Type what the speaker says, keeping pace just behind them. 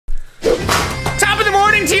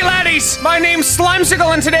Shinty laddies! My name's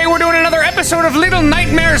Slimecicle, and today we're doing another episode of Little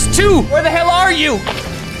Nightmares 2. Where the hell are you?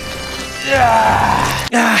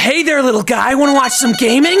 Hey there, little guy. Wanna watch some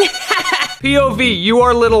gaming? POV, you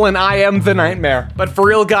are little and I am the nightmare. But for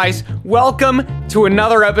real, guys, welcome to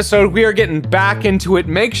another episode. We are getting back into it.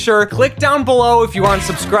 Make sure, click down below if you aren't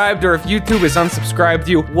subscribed or if YouTube is unsubscribed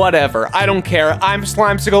you. Whatever, I don't care. I'm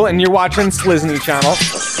Slimecicle and you're watching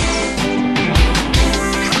Slmccl.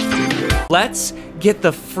 Let's get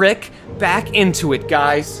the frick back into it,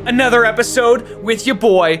 guys. Another episode with your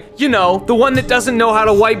boy, you know, the one that doesn't know how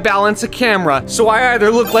to white balance a camera. So I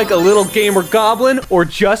either look like a little gamer goblin or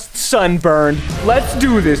just sunburned. Let's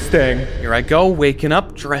do this thing. Here I go, waking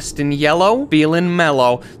up, dressed in yellow, feeling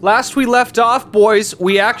mellow. Last we left off, boys,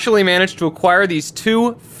 we actually managed to acquire these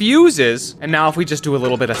 2 fuses. And now if we just do a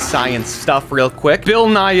little bit of science stuff real quick, Bill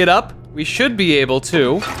Nye it up, we should be able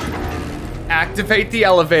to activate the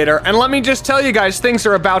elevator, and let me just tell you guys, things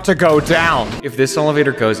are about to go down. If this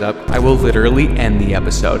elevator goes up, I will literally end the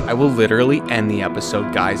episode. I will literally end the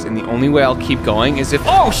episode, guys, and the only way I'll keep going is if—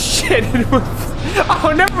 oh, shit!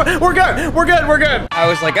 Oh, never mind. We're good. We're good. We're good. I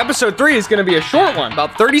was like, episode 3 is gonna be a short one,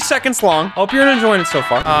 about 30 seconds long. Hope you're enjoying it so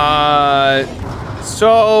far.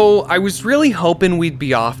 So I was really hoping we'd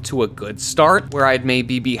be off to a good start where I'd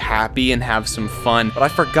maybe be happy and have some fun, but I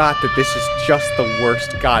forgot that this is just the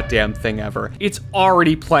worst goddamn thing ever. It's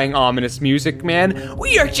already playing ominous music, man.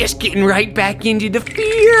 We are just getting right back into the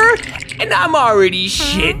fear, and I'm already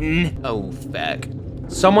shitting. Oh, fuck.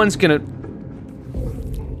 Someone's gonna—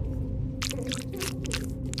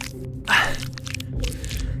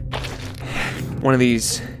 one of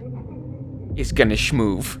these is gonna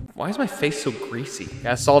schmoove. Why is my face so greasy?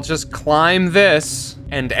 Guess I'll just climb this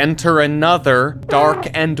and enter another dark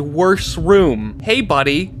and worse room. Hey,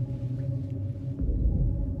 buddy.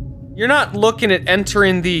 You're not looking at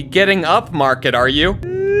entering the getting up market, are you?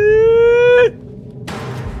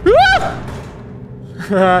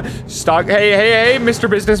 Stock— hey, Mr.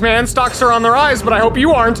 Businessman. Stocks are on the rise, but I hope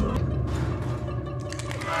you aren't.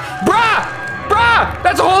 Bruh!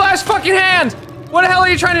 That's a whole ass fucking hand! What the hell are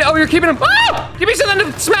you trying to— oh, you're keeping him— ah! Give me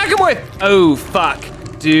something to smack him with! Oh, fuck,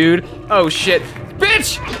 dude. Oh, shit.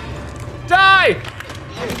 Bitch! Die!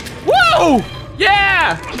 Whoa!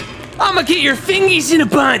 Yeah! I'ma get your fingies in a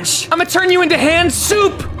bunch! I'ma turn you into hand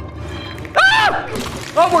soup! Ah!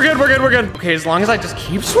 Oh, we're good, we're good, we're good. Okay, as long as I just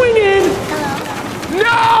keep swinging.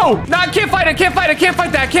 No! No, I can't fight it, can't fight it, can't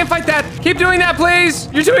fight that, can't fight that. Keep doing that, please.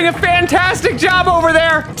 You're doing a fantastic job over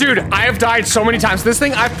there. Dude, I have died so many times. This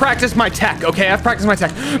thing, I've practiced my tech, okay? I've practiced my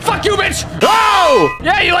tech. Fuck you, bitch! Oh!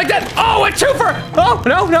 Yeah, you like that? Oh, a twofer! Oh,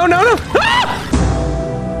 no. Ah!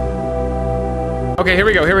 Okay, here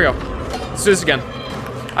we go. Let's do this again.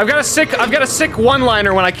 I've got a sick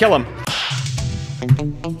one-liner when I kill him.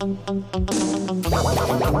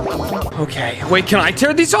 Okay, wait, can I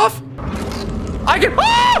tear these off? I can—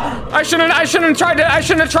 ah! I shouldn't have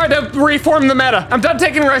tried to reform the meta. I'm done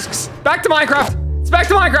taking risks. Back to Minecraft. It's back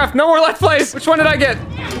to Minecraft. No more Let's Plays. Which one did I get?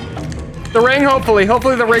 The ring, hopefully.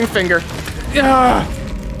 Hopefully the ring finger.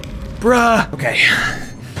 Bruh. Okay.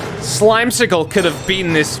 Slimecicle could have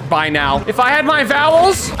beaten this by now. If I had my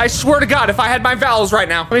vowels, I swear to God, if I had my vowels right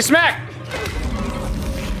now. Let me smack.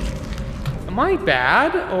 Am I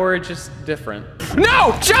bad or just different?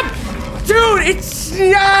 No! Jump! Dude, it's—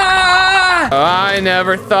 yeah! I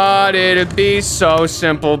never thought it'd be so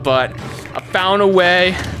simple, but I found a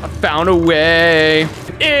way.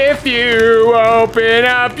 If you open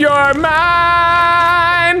up your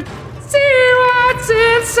mind, see what's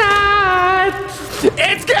inside.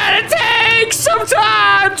 It's gonna take some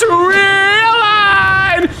time to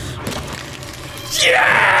realign.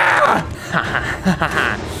 Yeah!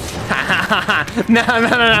 No,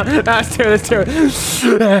 let's do it.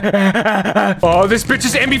 Oh, this bitch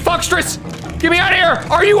is ambi-fuckstress. Get me out of here.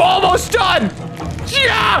 Are you almost done?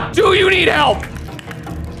 Yeah! Do you need help?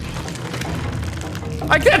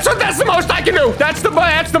 Like, that's the most I can do. That's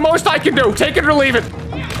the most I can do. Take it or leave it.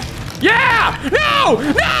 Yeah! No!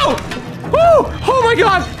 Woo! Oh my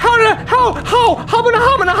God! Humana!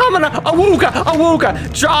 Awooga!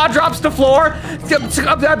 Jaw drops to floor. Hand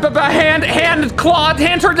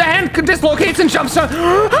dislocates and jumps on.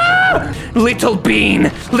 Ah! Little bean.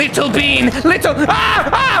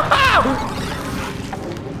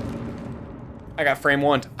 I got frame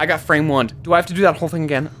one. Do I have to do that whole thing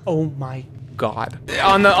again? Oh my God.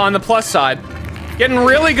 On the plus side, getting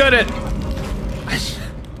really good at—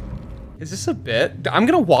 is this a bit? I'm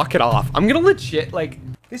gonna walk it off. I'm gonna legit, like,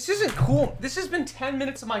 this isn't cool. This has been 10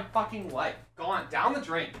 minutes of my fucking life. Gone, down the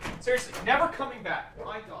drain. Seriously, never coming back.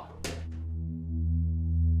 My God.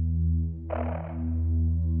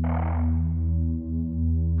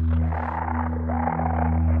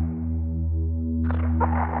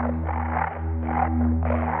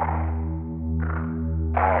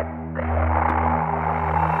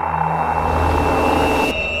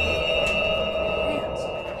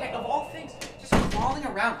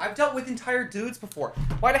 I've dealt with entire dudes before.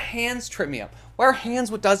 Why do hands trip me up? Why are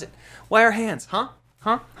hands what does it? Why are hands? Huh?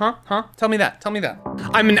 Huh? Huh? Huh? Tell me that. Tell me that.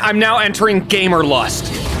 I'm now entering gamer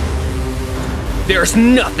lust. There's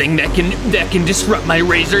nothing that can disrupt my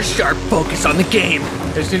razor sharp focus on the game.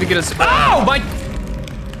 I just need to get us. Oh my!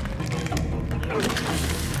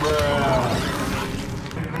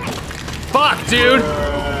 Fuck, dude!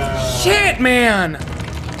 Shit, man!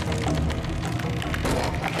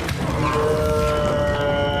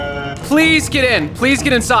 Please get in. Please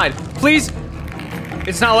get inside. Please.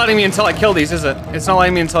 It's not letting me until I kill these, is it? It's not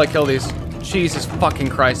letting me until I kill these. Jesus fucking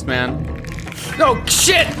Christ, man. Oh,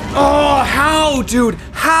 shit! Oh, how, dude?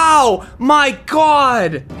 How? My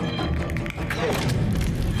God!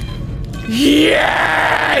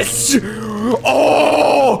 Yes!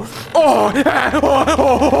 Oh! Oh!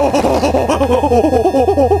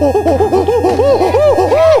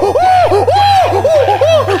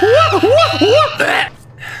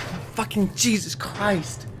 Fucking Jesus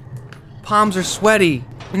Christ. Palms are sweaty,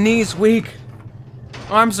 knees weak,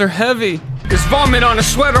 arms are heavy. There's vomit on a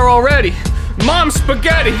sweater already. Mom's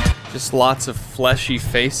spaghetti. Just lots of fleshy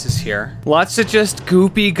faces here. Lots of just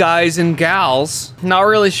goopy guys and gals. Not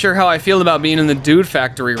really sure how I feel about being in the dude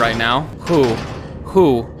factory right now.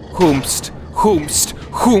 Whomst.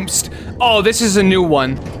 Oh, this is a new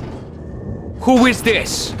one. Who is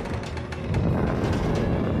this?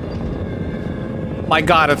 My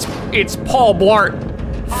God, it's Paul Blart.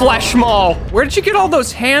 Flesh Mall. Where did you get all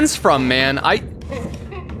those hands from, man?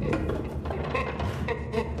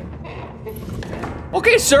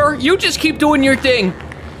 Okay, sir, you just keep doing your thing.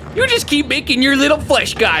 You just keep making your little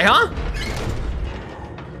flesh guy, huh?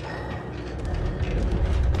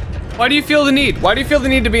 Why do you feel the need? Why do you feel the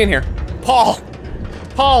need to be in here?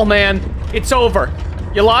 Paul, man, it's over.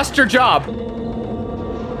 You lost your job.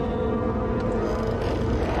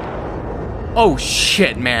 Oh,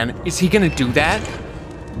 shit, man. Is he gonna do that?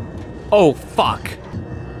 Oh, fuck.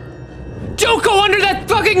 Don't go under that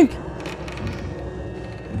fucking...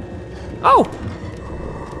 Oh.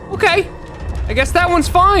 Okay. I guess that one's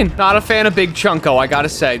fine. Not a fan of Big Chunko, I gotta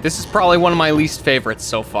say. This is probably one of my least favorites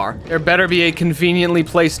so far. There better be a conveniently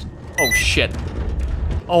placed... Oh, shit.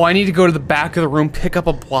 Oh, I need to go to the back of the room, pick up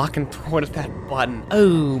a block, and throw it at that button.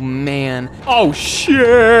 Oh, man. Oh,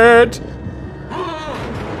 shit.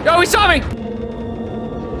 Oh, he saw me.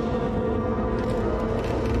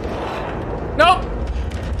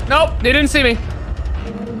 Nope, they didn't see me.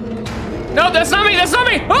 Nope, that's not me,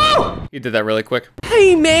 Oh! You did that really quick.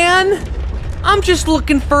 Hey, man. I'm just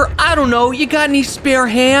looking for, I don't know, you got any spare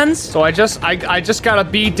hands? So I just gotta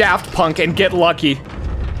be Daft Punk and get lucky.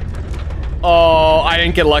 Oh, I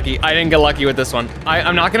didn't get lucky. I didn't get lucky with this one.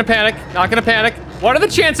 I'm not gonna panic, What are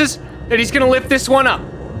the chances that he's gonna lift this one up?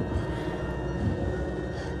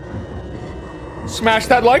 Smash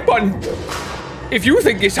that like button. If you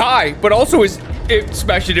think it's high, but also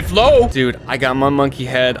smash it if low. Dude, I got my monkey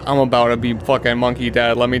head. I'm about to be fucking monkey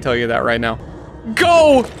dad. Let me tell you that right now.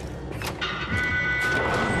 Go!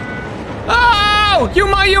 Oh!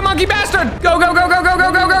 You monkey bastard! Go! Go!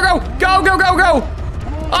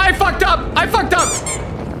 I fucked up!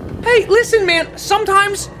 Hey, listen, man.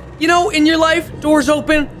 Sometimes, you know, in your life, doors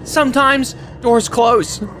open. Sometimes, doors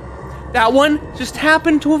close. That one just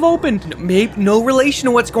happened to have opened. Maybe no relation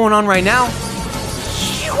to what's going on right now.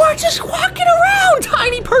 You are just walking around,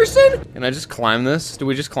 tiny person. Can I just climb this? Do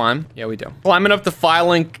we just climb? Yeah, we do. Climbing up the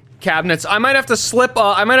filing cabinets. I might have to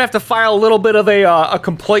file a little bit of a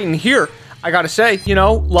complaint in here. I gotta say, you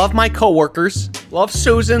know, love my coworkers. Love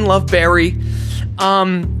Susan, love Barry.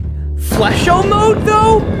 Flesho mode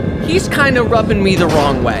though? He's kind of rubbing me the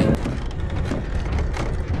wrong way.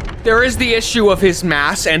 There is the issue of his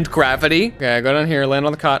mass and gravity. Okay, I go down here, land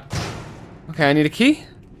on the cot. Okay, I need a key.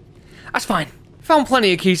 That's fine. I found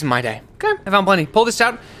plenty of keys in my day. Okay, I found plenty. Pull this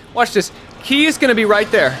out. Watch this. Key is gonna be right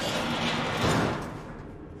there.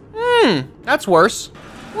 That's worse.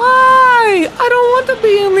 Why? I don't want to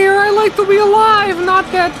be in there. I like to be alive,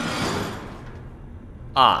 not dead.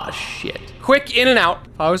 Ah, shit. Quick in and out.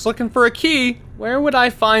 If I was looking for a key, where would I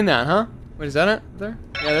find that, huh? Wait, is that it? There?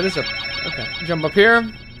 Yeah, that is it. Okay. Jump up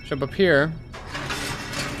here. Jump up here.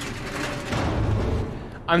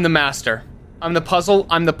 I'm the master. I'm the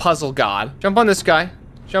puzzle god. Jump on this guy.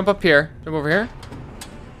 Jump up here. Jump over here.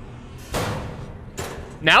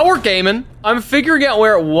 Now we're gaming. I'm figuring out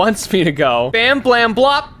where it wants me to go. Bam, blam,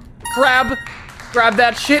 blop. Grab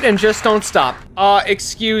that shit and just don't stop.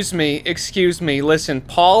 Excuse me. Listen,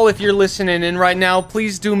 Paul, if you're listening in right now,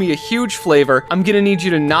 please do me a huge favor. I'm gonna need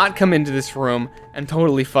you to not come into this room and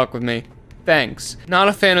totally fuck with me. Thanks. Not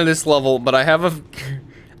a fan of this level, but I have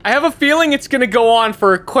a feeling it's gonna go on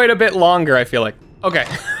for quite a bit longer, I feel like. Okay.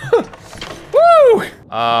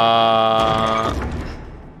 Alright.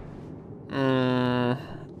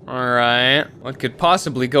 What could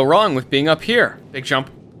possibly go wrong with being up here? Big jump.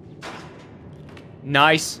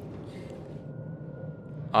 Nice.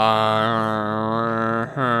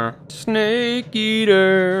 Snake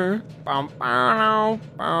eater.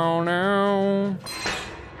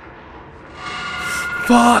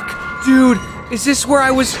 Fuck, dude. Is this where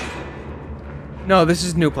I was? No, this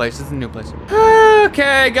is a new place. This is a new place.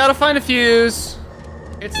 Okay, gotta find a fuse.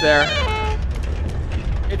 It's there.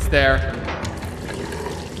 It's there.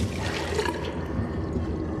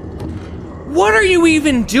 What are you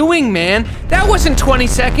even doing, man? That wasn't 20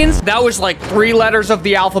 seconds. That was like 3 letters of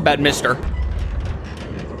the alphabet, mister.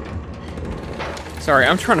 Sorry,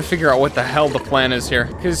 I'm trying to figure out what the hell the plan is here.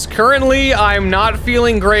 Because currently, I'm not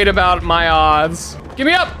feeling great about my odds. Give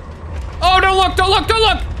me up! Oh, don't look, don't look, don't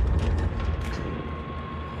look!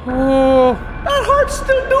 Oh, that heart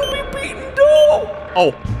still don't be beating, though!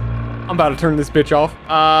 Oh, I'm about to turn this bitch off.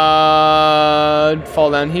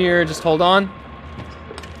 Fall down here, just hold on.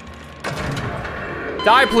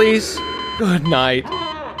 Die, please. Good night.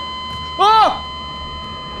 Oh!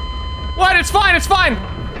 What? It's fine, it's fine.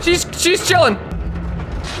 She's chilling.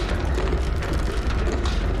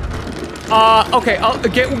 Okay, I'll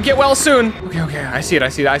get well soon. Okay, I see it, I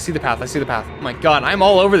see the path, I see the path. Oh my God, I'm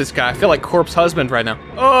all over this guy. I feel like corpse husband right now.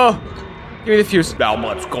 Oh, give me the fuse. Now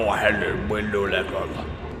let's go ahead and window level.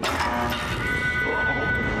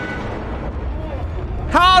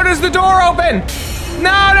 How does the door open?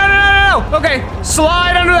 No. Okay,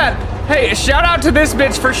 slide under that. Hey, shout out to this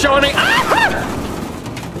bitch for showing me.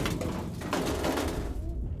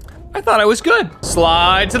 I thought I was good.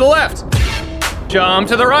 Slide to the left. Jump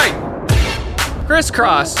to the right.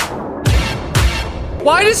 Crisscross.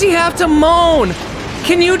 Why does he have to moan?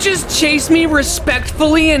 Can you just chase me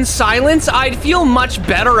respectfully in silence? I'd feel much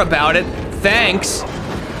better about it. Thanks.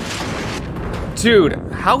 Dude,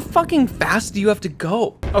 how fucking fast do you have to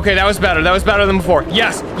go? Okay, that was better. That was better than before.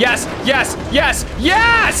 Yes, yes, yes, yes,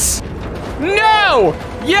 yes! No!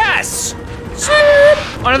 Yes!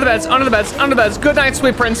 Under the beds, under the beds, under the beds. Good night,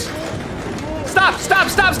 sweet prince. Stop, stop,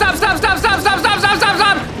 stop, stop, stop, stop, stop, stop, stop, stop, stop,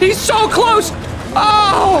 stop! He's so close!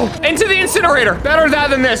 Oh! Into the incinerator. Better that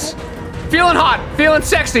than this. Feeling hot, feeling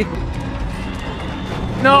sexy.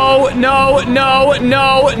 No, no, no,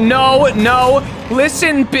 no, no, no.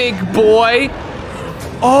 Listen, big boy.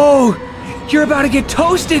 Oh, you're about to get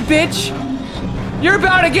toasted, bitch. You're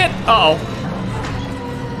about to get, uh-oh.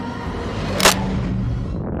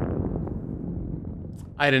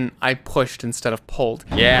 I pushed instead of pulled.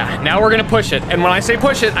 Yeah, now we're gonna push it. And when I say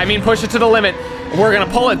push it, I mean push it to the limit. We're gonna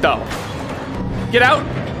pull it though. Get out.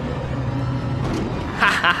 Ha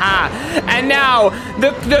ha ha. And now,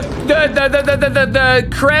 the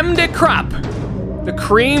creme de crop. The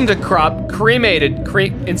cream de crop, cremated,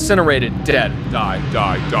 incinerated, dead. Die.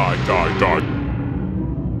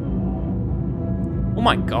 Oh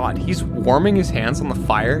my God, he's warming his hands on the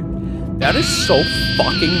fire. That is so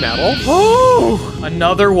fucking metal. Oh,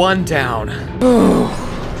 another one down.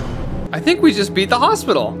 I think we just beat the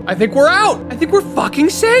hospital. I think we're out. I think we're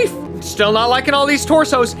fucking safe. Still not liking all these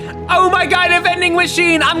torsos. Oh my God, a vending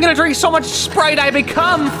machine. I'm gonna drink so much Sprite I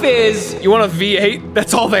become fizz. You want a V8?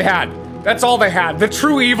 That's all they had. That's all they had. The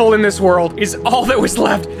true evil in this world is all that was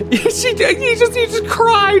left. He just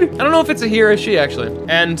cried. I don't know if it's a he or a she, actually.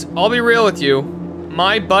 And I'll be real with you,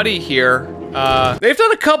 my buddy here, they've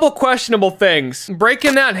done a couple questionable things.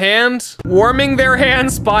 Breaking that hand, warming their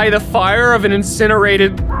hands by the fire of an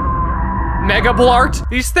incinerated mega blart.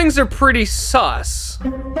 These things are pretty sus.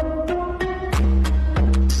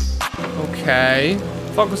 Okay.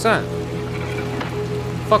 Fuck was that?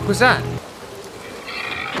 Fuck was that?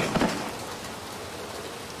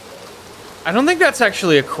 I don't think that's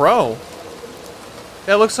actually a crow.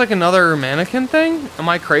 That looks like another mannequin thing? Am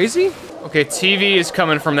I crazy? Okay, TV is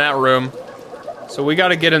coming from that room. So we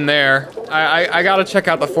gotta get in there. I gotta check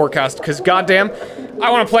out the forecast, because goddamn, I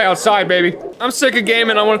wanna play outside, baby. I'm sick of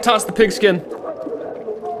gaming, I wanna toss the pigskin.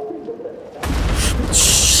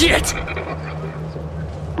 Shit!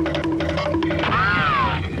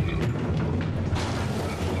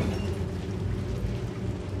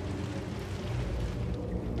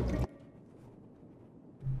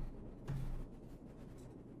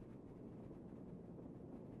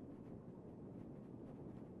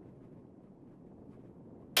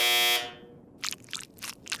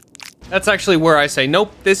 That's actually where I say,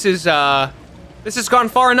 nope, this has gone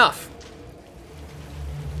far enough.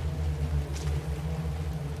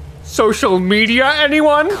 Social media,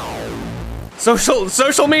 anyone?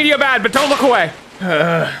 Social media bad, but don't look away.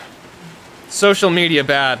 Social media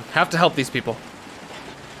bad. Have to help these people.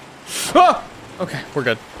 Oh! Okay, we're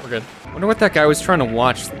good. We're good. Wonder what that guy was trying to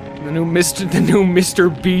watch. The new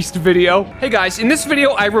Mr. Beast video. Hey guys, in this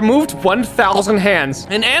video, I removed 1,000 hands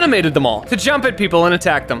and animated them all to jump at people and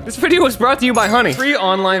attack them. This video was brought to you by Honey, free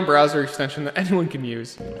online browser extension that anyone can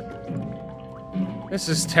use. This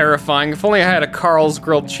is terrifying. If only I had a Carl's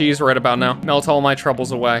grilled cheese right about now. Melt all my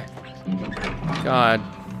troubles away. God.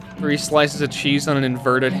 3 slices of cheese on an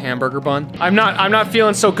inverted hamburger bun. I'm not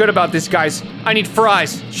feeling so good about this, guys. I need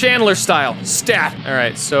fries, Chandler style, stat. All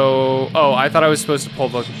right, so, oh, I thought I was supposed to pull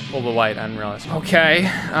the light, I didn't realize. Okay,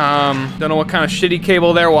 don't know what kind of shitty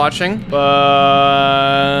cable they're watching,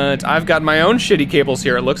 but I've got my own shitty cables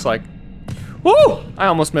here, it looks like. Woo, I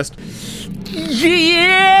almost missed.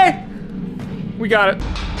 Yeah, we got it.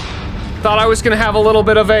 Thought I was gonna have a little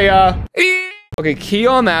bit of a, okay, key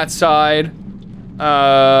on that side. I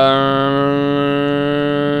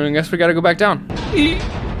guess we gotta go back down.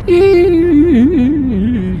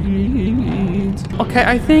 Okay,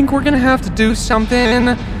 I think we're gonna have to do something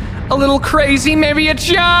a little crazy, maybe a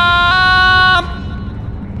jump!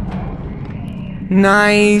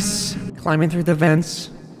 Nice. Climbing through the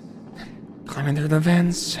vents. Climbing through the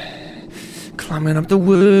vents. Climbing up the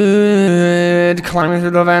wood, climbing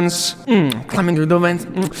through the vents, climbing through the vents,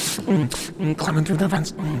 climbing through the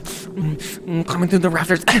vents, climbing through the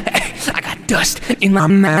rafters. I got dust in my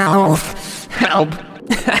mouth. Help.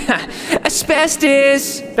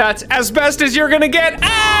 Asbestos. That's as best as you're gonna get.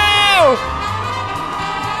 Ow!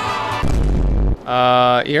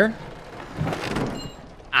 Here?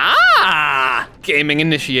 Ah! Gaming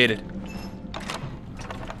initiated.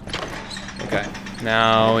 Okay.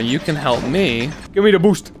 Now, you can help me. Give me the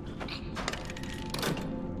boost.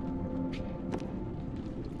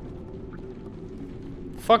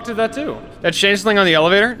 Fuck did that do? That changed something on the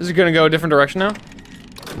elevator? Is it gonna go a different direction now?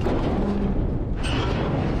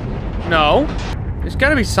 No. There's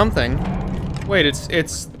gotta be something. Wait,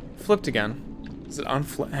 it's flipped again. Is it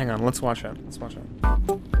unflipped? Hang on, let's watch it. Let's watch it.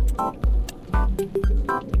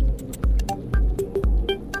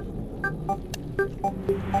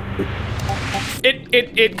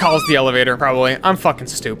 It calls the elevator, probably. I'm fucking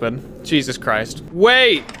stupid. Jesus Christ.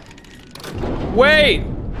 Wait! Wait!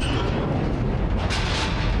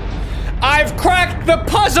 I've cracked the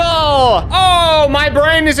puzzle! Oh, my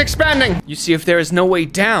brain is expanding! You see, if there is no way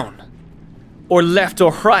down, or left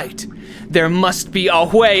or right, there must be a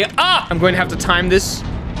way up! I'm going to have to time this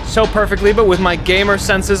so perfectly, but with my gamer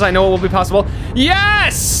senses, I know it will be possible.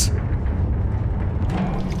 Yes!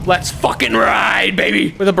 Let's fucking ride,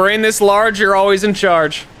 baby! With a brain this large, you're always in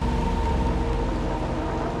charge.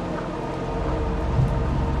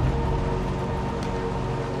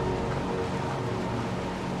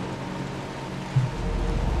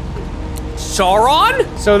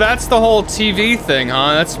 Sauron? So that's the whole TV thing,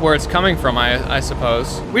 huh? That's where it's coming from, I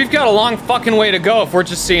suppose. We've got a long fucking way to go if we're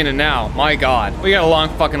just seeing it now. My God, we got a long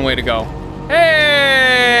fucking way to go.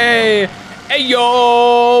 Hey! Hey,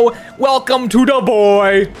 yo! Welcome to the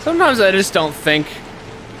boy. Sometimes I just don't think.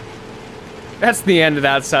 That's the end of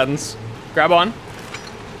that sentence. Grab on.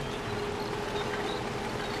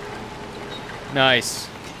 Nice.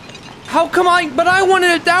 How come but I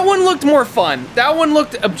wanted, that one looked more fun. That one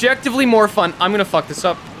looked objectively more fun. I'm gonna fuck this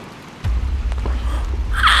up.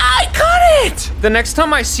 I got it! The next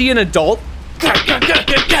time I see an adult,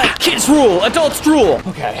 kids rule, adults rule.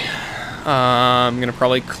 Okay. I'm gonna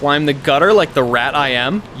probably climb the gutter like the rat I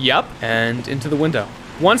am. Yep, and into the window.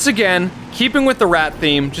 Once again, keeping with the rat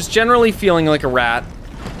theme, just generally feeling like a rat.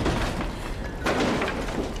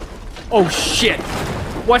 Oh shit.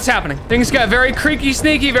 What's happening? Things got very creaky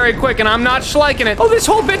sneaky very quick and I'm not schliking it. Oh, this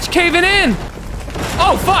whole bitch caving in.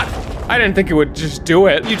 Oh, fuck. I didn't think it would just do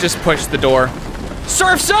it. You just pushed the door.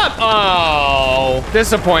 Surf's up. Oh,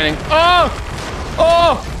 disappointing. Oh,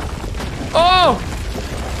 oh, oh.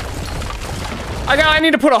 I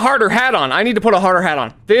need to put a harder hat on. I need to put a harder hat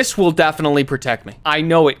on. This will definitely protect me. I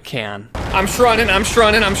know it can. I'm shrunning, I'm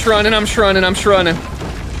shrunning, I'm shrunning, I'm shrunning, I'm shrunning.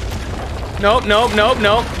 Nope, nope, nope,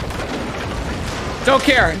 nope. Don't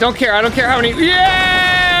care, don't care, I don't care how many,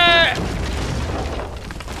 yeah!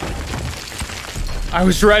 I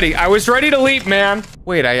was ready to leap, man.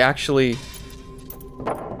 Wait, I actually,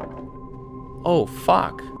 oh,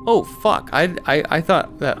 fuck. Oh, fuck, I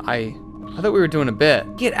thought we were doing a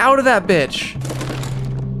bit. Get out of that bitch.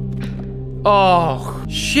 Oh,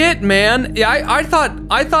 shit, man. Yeah, I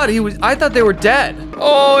thought they were dead.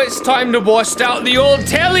 Oh, it's time to bust out the old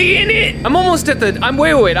telly, innit? I'm almost at the,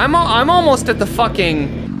 wait, I'm almost at the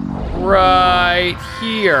fucking, right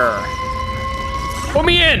here. Put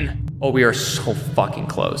me in. Oh, we are so fucking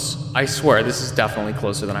close. I swear, this is definitely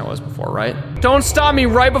closer than I was before, right? Don't stop me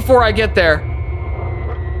right before I get there.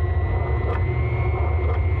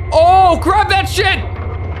 No, grab that shit!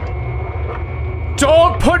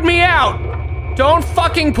 Don't put me out! Don't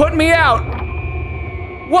fucking put me out!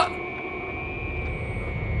 What?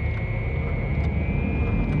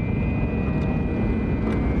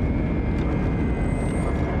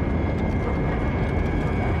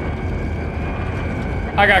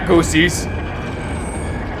 I got goosies.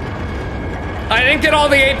 I didn't get all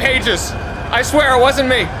the 8 pages. I swear it wasn't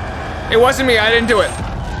me. It wasn't me, I didn't do it.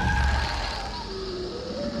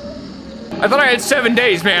 I thought I had 7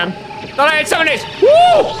 days, man. Thought I had 7 days. Woo!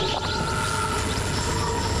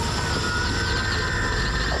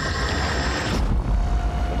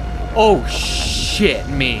 Oh shit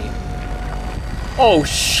me. Oh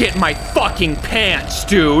shit my fucking pants,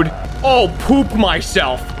 dude. Oh, poop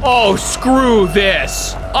myself. Oh, screw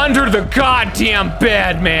this. Under the goddamn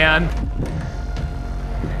bed, man.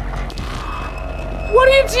 What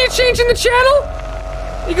are you changing the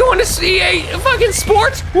channel? You going to see a fucking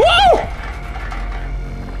sports? Whoa!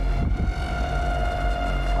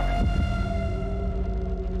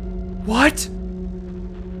 What?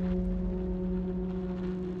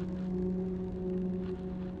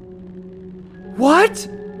 What?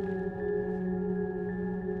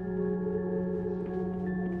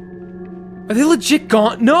 Are they legit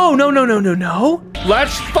gone? No, no, no, no, no, no.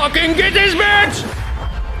 Let's fucking get this bitch!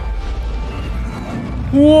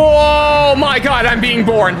 Whoa, my God, I'm being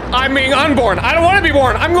born. I'm being unborn. I don't want to be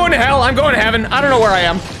born. I'm going to hell. I'm going to heaven. I don't know where I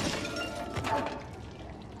am.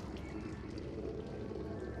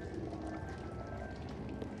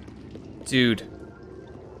 Dude.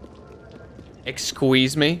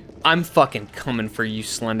 Excuse me? I'm fucking coming for you,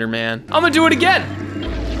 Slender Man. I'm gonna do it again.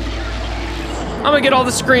 I'm gonna get all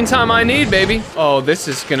the screen time I need, baby. Oh, this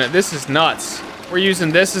is nuts. We're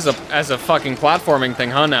using this as a fucking platforming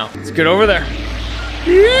thing, huh, now? Let's get over there.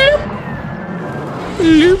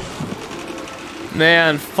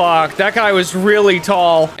 Man, fuck. That guy was really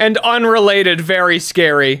tall and unrelated, very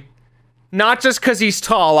scary. Not just because he's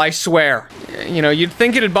tall, I swear. You know, you'd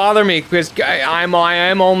think it'd bother me because I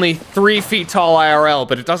am only 3 feet tall IRL,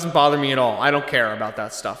 but it doesn't bother me at all. I don't care about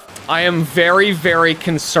that stuff. I am very, very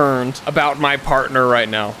concerned about my partner right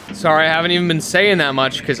now. Sorry, I haven't even been saying that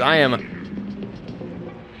much because I am...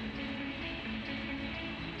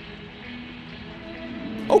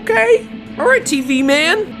 Okay. All right, TV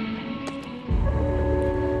man.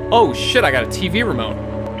 Oh shit, I got a TV remote.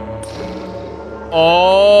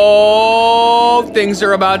 Oh, things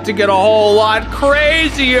are about to get a whole lot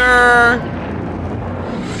crazier.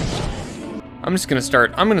 I'm gonna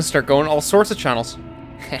start going all sorts of channels.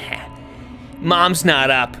 Mom's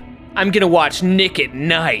not up. I'm gonna watch Nick at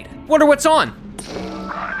Night. Wonder what's on.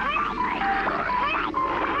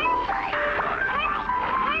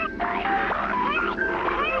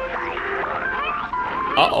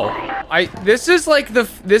 Uh-oh. I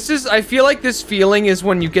feel like this feeling is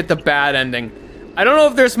when you get the bad ending. I don't know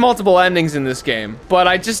if there's multiple endings in this game, but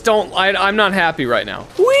I just don't, I'm not happy right now.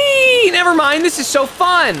 Whee! Never mind, this is so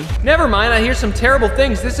fun. Never mind, I hear some terrible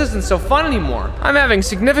things. This isn't so fun anymore. I'm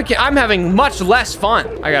having much less fun.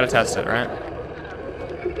 I gotta test it, right?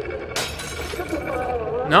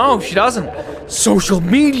 No, she doesn't. Social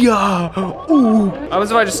media! Ooh. What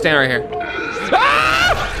happens if I just stand right here? Ah!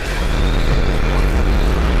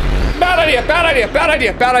 Bad idea, bad idea, bad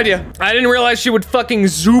idea, bad idea. I didn't realize she would fucking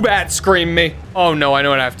Zubat scream me. Oh no, I know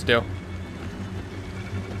what I have to do.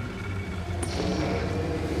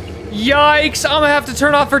 Yikes, I'm gonna have to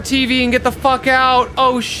turn off her TV and get the fuck out.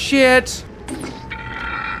 Oh shit.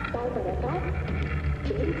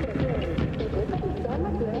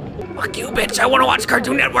 Fuck you, bitch, I wanna watch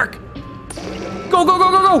Cartoon Network. Go, go, go,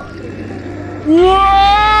 go, go.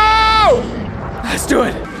 Whoa! Let's do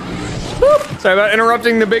it. Whoop. Sorry about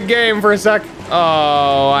interrupting the big game for a sec.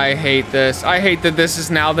 Oh, I hate this. I hate that this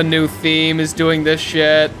is now the new theme, is doing this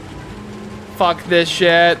shit. Fuck this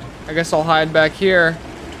shit. I guess I'll hide back here.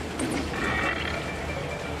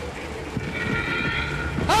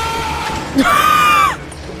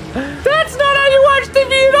 That's not how you watch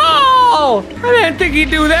TV at all! I didn't think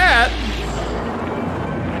he'd do that.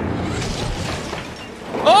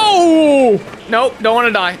 Oh! Nope, don't want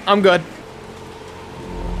to die. I'm good.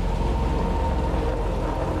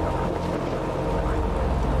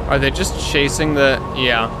 Are they just chasing the...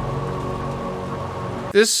 yeah.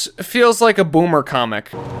 This feels like a boomer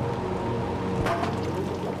comic. I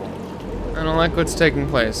don't like what's taking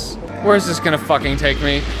place. Where's this gonna fucking take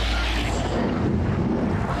me?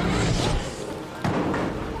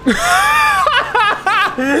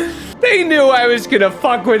 They knew I was gonna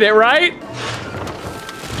fuck with it, right?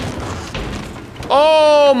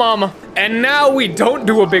 Oh, mama. And now we don't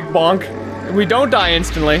do a big bonk. We don't die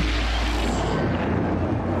instantly.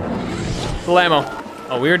 Blammo.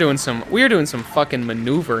 Oh, we are doing some fucking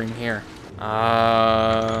maneuvering here.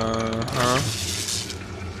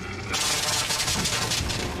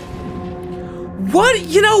 What?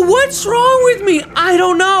 You know, what's wrong with me? I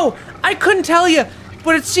don't know. I couldn't tell you,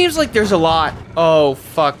 but it seems like there's a lot. Oh,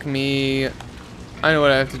 fuck me. I know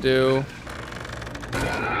what I have to do.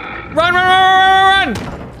 Run, run, run, run, run,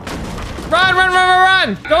 run! Run, run, run, run,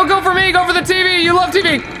 run! Don't go for me, go for the TV. You love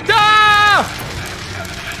TV. Ah!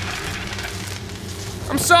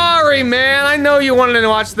 I'm sorry, man. I know you wanted to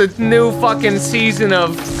watch the new fucking season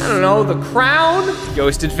of, I don't know, The Crown?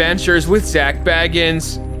 Ghost Adventures with Zach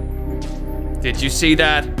Baggins. Did you see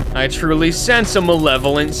that? I truly sense a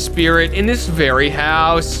malevolent spirit in this very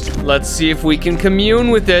house. Let's see if we can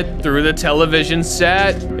commune with it through the television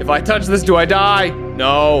set. If I touch this, do I die?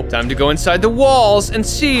 No. Time to go inside the walls and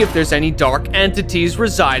see if there's any dark entities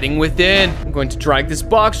residing within. I'm going to drag this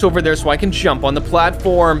box over there so I can jump on the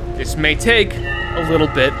platform. This may take a little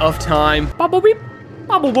bit of time. Bubble beep,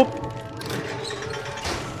 bubble boop.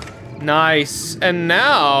 Nice, and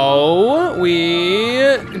now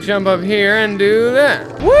we jump up here and do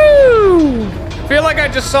that. Woo! Feel like I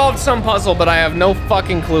just solved some puzzle, but I have no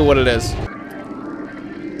fucking clue what it is.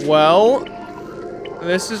 Well,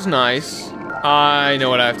 this is nice. I know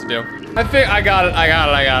what I have to do. I got it, I got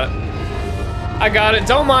it, I got it. I got it,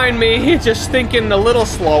 don't mind me, just thinking a little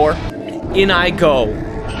slower. In I go.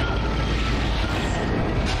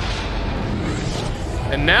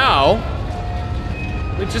 And now,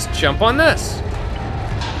 we just jump on this.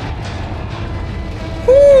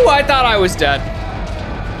 Whoo, I thought I was dead.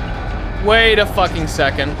 Wait a fucking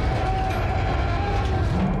second.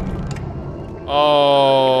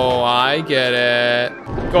 Oh, I get it.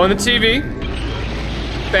 Go on the TV.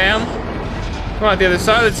 Bam. Come on, the other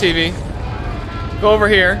side of the TV. Go over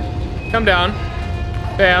here. Come down.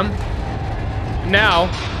 Bam.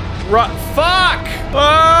 Now, run. Fuck!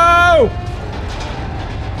 Oh!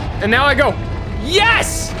 And now I go.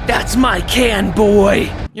 Yes! That's my can, boy!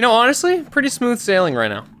 You know, honestly, pretty smooth sailing right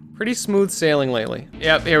now. Pretty smooth sailing lately.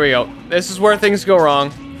 Yep, here we go. This is where things go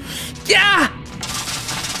wrong. Yeah!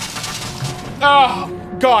 Oh,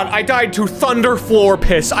 God, I died to thunder floor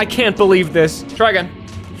piss. I can't believe this. Try again.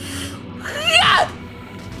 Yeah!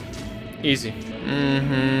 Easy.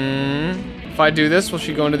 Mm-hmm. If I do this, will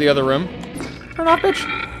she go into the other room? Turn off, bitch.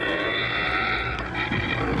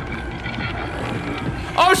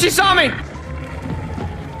 Oh, she saw me!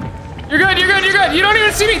 You're good, you're good, you're good. You don't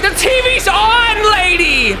even see me. The TV's on,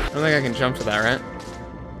 lady! I don't think I can jump to that, right?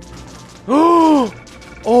 Oh,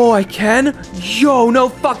 I can? Yo, no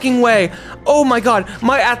fucking way. Oh my God,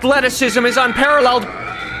 my athleticism is unparalleled.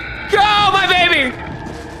 Go, my baby!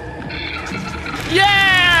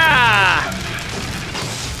 Yeah!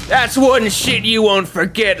 That's one shit you won't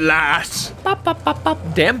forget, lass. Bop, bop, bop, bop.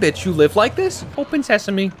 Damn, bitch, you live like this? Open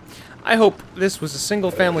sesame. I hope this was a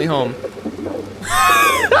single family home.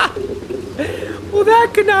 Well,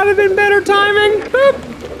 that could not have been better timing. Boop,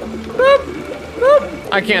 boop, boop.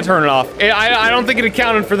 I can't turn it off. I don't think it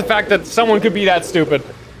accounted for the fact that someone could be that stupid.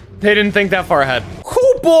 They didn't think that far ahead.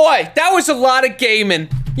 Oh boy, that was a lot of gaming.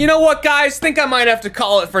 You know what, guys? Think I might have to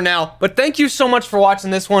call it for now. But thank you so much for watching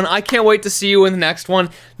this one. I can't wait to see you in the next one.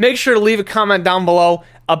 Make sure to leave a comment down below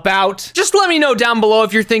about, just let me know down below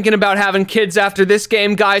if you're thinking about having kids after this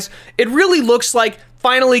game, guys. It really looks like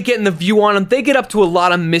finally getting the view on them. They get up to a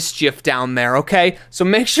lot of mischief down there, okay? So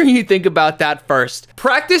make sure you think about that first.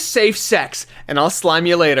 Practice safe sex, and I'll slime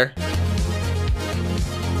you later.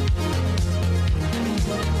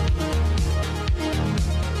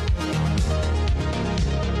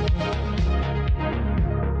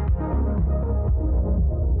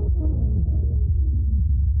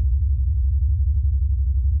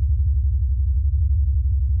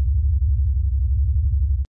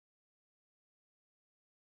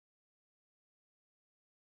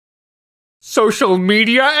 Social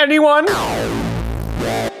media, anyone?